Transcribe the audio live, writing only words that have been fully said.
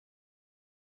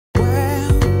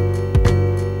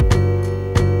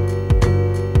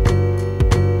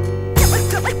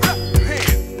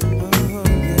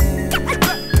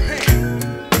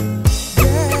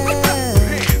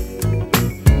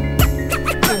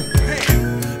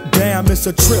Damn, it's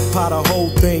a trip how the whole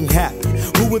thing happened.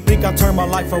 Who would think I'd turn my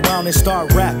life around and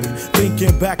start rapping?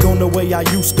 Thinking back on the way I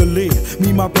used to live.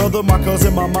 Me, my brother, my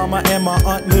cousin, my mama, and my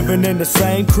aunt living in the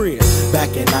same crib. Back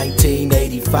in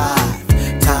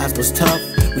 1985, times was tough,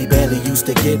 we barely used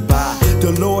to get by.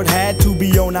 The Lord had to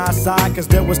be on our side, cause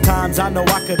there was times I know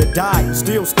I could've died and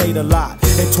still stayed alive.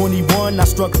 At 21 I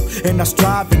struggled and I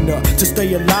strive enough to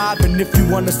stay alive, and if you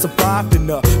wanna survive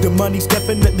enough, the money's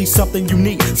definitely something you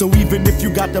need. So even if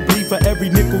you got to bleed for every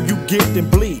nickel you get, then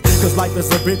bleed, cause life is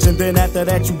a bitch and then after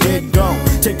that you dead gone.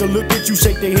 Take a look at you,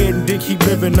 shake their head and then keep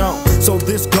living on. So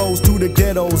this goes to the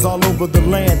ghettos all over the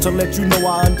land to let you know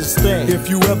I understand. If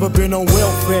you ever been on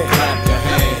welfare, clap your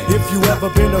hands. If you ever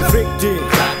been evicted,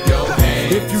 clap your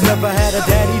hands. If you never had a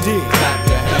daddy dick, clap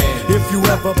your hands. If you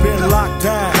ever been locked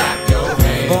down, clap your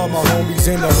hands. All my homies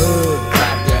in the hood,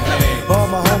 clap your hands. All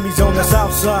my homies on the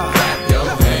south side, clap your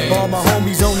hands. All my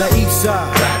homies on the east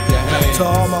side, clap your hands. To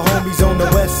all my homies on the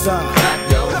west side,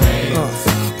 clap your hands.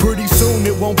 Pretty soon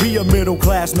it won't be a middle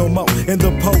class no more, and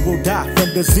the poor will die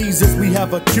from diseases we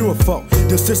have a cure for.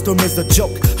 The system is a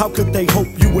joke, how could they hope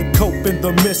you would cope in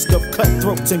the midst of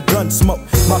cutthroats and gun smoke?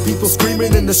 My people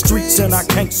screaming in the streets and I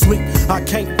can't sleep, I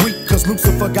can't weep, cause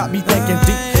Lucifer got me thinking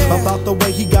deep about the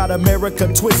way he got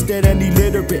America twisted and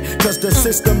illiterate, cause the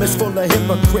system is full of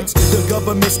hypocrites. The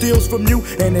government steals from you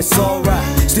and it's alright,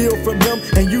 steal from them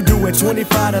and you do it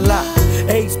 25 to life.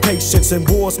 AIDS patients and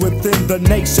wars within the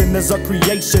nation is a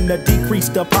creation to decrease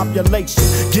the population.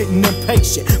 Getting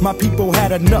impatient, my people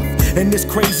had enough, and this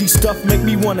crazy stuff make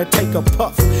me wanna take a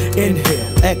puff.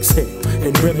 Inhale, exhale,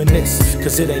 and reminisce,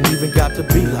 cause it ain't even got to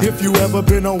be like. If you ever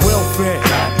been on welfare,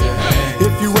 clap your hands.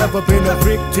 If you ever been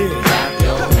evicted, clap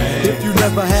your hands. If you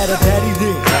never had a daddy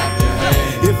dick, clap your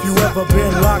hands. If you ever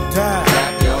been locked down,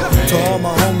 clap your hands. To all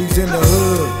my homies in the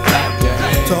hood, clap your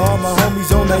hands. To all my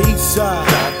homies on the east side,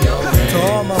 clap your hands. To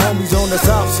all my homies on the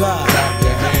south side, clap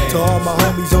your hands. To all my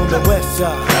homies on the west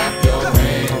side, clap your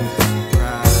hands.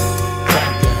 Clap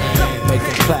your hands. Make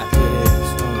them clap to this.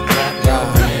 Clap your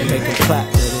hands. Make them clap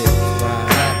to this.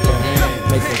 Clap your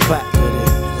hands. Make them clap to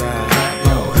this. Clap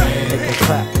your hands. Make them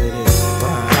clap to this.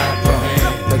 Clap your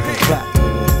hands. Make them clap to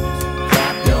this.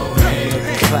 Clap your hands. Make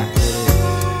them clap to this.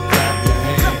 Clap your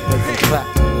hands. Make them clap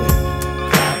to this.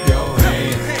 Clap your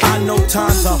hands. I know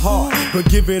times are hard, but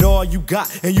give it all you got,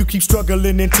 and you keep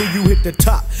struggling until you hit the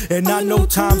top. And I know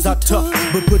times are tough,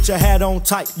 but put your hat on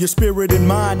tight, your spirit and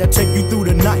mind that take you through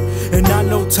the night. And I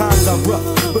know times are rough,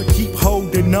 but keep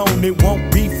holding on, it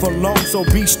won't be for long, so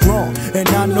be strong. And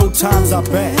I know times are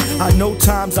bad, I know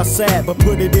times are sad, but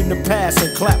put it in the past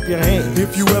and clap your hands.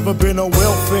 If you ever been on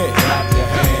welfare, clap your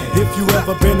hands. If you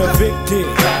ever been evicted,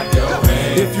 clap your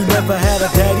hands. If you never had a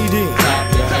daddy dick,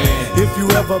 clap your hands. If you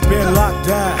ever been locked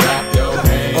down, clap your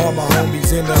hands. All my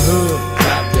homies in the hood,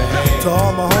 clap your hands. To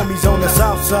all my homies on the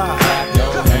south side, clap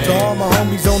your hands. To all my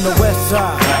homies on the west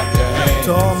side, clap your hands.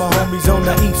 To all my homies on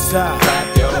the east side,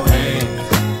 clap your hands.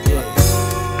 Yeah.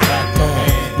 Clap your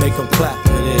hands. Make them clap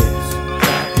to this.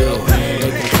 Clap your hands.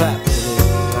 Make them clap to this.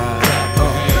 Clap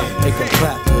your hands. Make them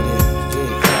clap.